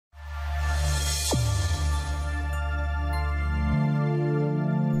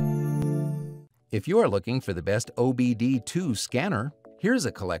If you are looking for the best OBD2 scanner, here's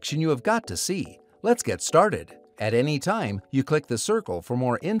a collection you have got to see. Let's get started. At any time, you click the circle for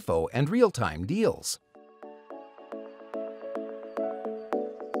more info and real-time deals.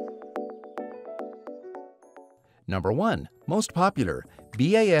 Number 1. Most popular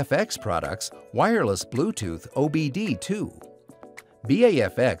BAFX products, wireless Bluetooth OBD2.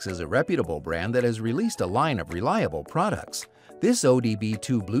 BAFX is a reputable brand that has released a line of reliable products. This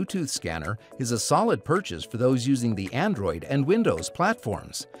OBD2 Bluetooth scanner is a solid purchase for those using the Android and Windows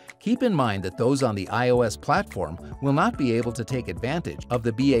platforms. Keep in mind that those on the iOS platform will not be able to take advantage of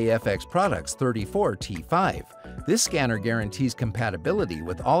the BAFX product's 34T5. This scanner guarantees compatibility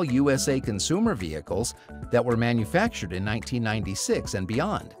with all USA consumer vehicles that were manufactured in 1996 and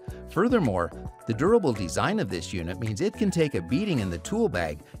beyond. Furthermore, the durable design of this unit means it can take a beating in the tool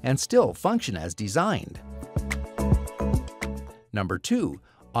bag and still function as designed. Number 2.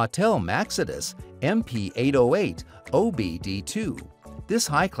 Autel Maxidus MP808 OBD2. This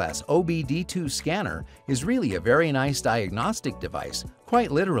high-class OBD2 scanner is really a very nice diagnostic device,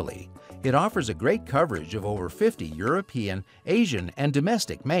 quite literally. It offers a great coverage of over 50 European, Asian, and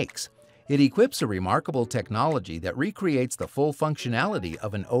domestic makes. It equips a remarkable technology that recreates the full functionality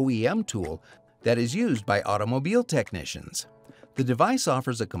of an OEM tool that is used by automobile technicians. The device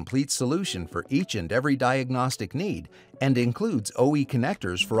offers a complete solution for each and every diagnostic need and includes OE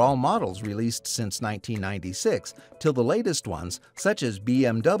connectors for all models released since 1996 till the latest ones such as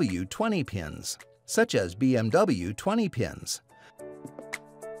BMW 20 pins.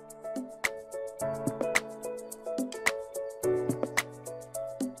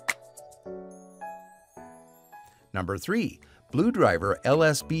 Number 3. BlueDriver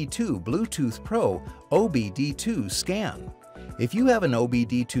LSB2 Bluetooth Pro OBD2 Scan. If you have an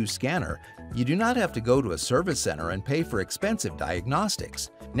OBD2 scanner, you do not have to go to a service center and pay for expensive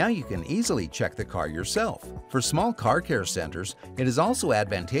diagnostics. Now you can easily check the car yourself. For small car care centers, it is also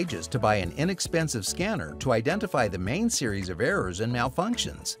advantageous to buy an inexpensive scanner to identify the main series of errors and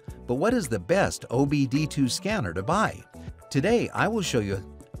malfunctions. But what is the best OBD2 scanner to buy? Today, I will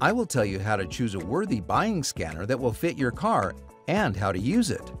tell you how to choose a worthy buying scanner that will fit your car and how to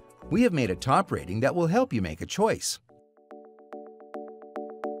use it. We have made a top rating that will help you make a choice.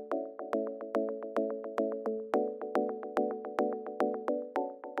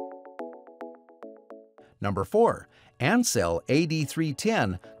 Number 4. ANCEL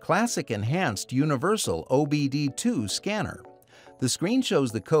AD310 Classic Enhanced Universal OBD2 Scanner. The screen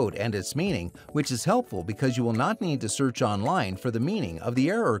shows the code and its meaning, which is helpful because you will not need to search online for the meaning of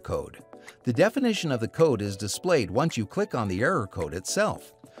the error code. The definition of the code is displayed once you click on the error code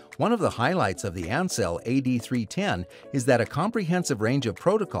itself. One of the highlights of the ANCEL AD310 is that a comprehensive range of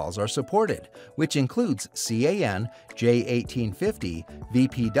protocols are supported, which includes CAN, J1850,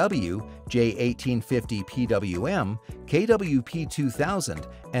 VPW, J1850 PWM,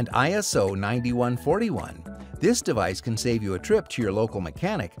 KWP2000, and ISO 9141. This device can save you a trip to your local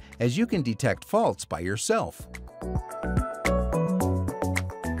mechanic as you can detect faults by yourself.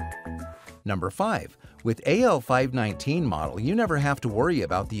 Number 5. With AL519 model, you never have to worry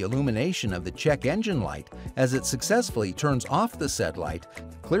about the illumination of the check engine light as it successfully turns off the said light,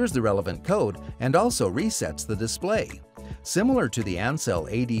 clears the relevant code, and also resets the display. Similar to the ANCEL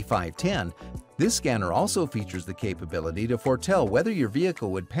AD510, this scanner also features the capability to foretell whether your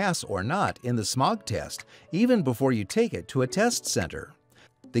vehicle would pass or not in the smog test, even before you take it to a test center.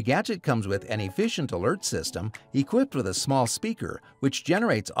 The gadget comes with an efficient alert system equipped with a small speaker which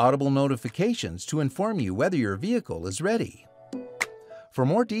generates audible notifications to inform you whether your vehicle is ready. For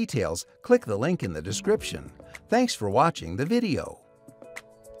more details, click the link in the description. Thanks for watching the video.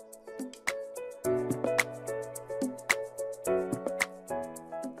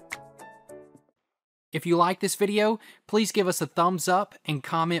 If you like this video, please give us a thumbs up and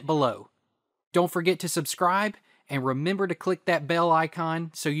comment below. Don't forget to subscribe and remember to click that bell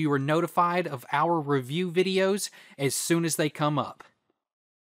icon so you are notified of our review videos as soon as they come up.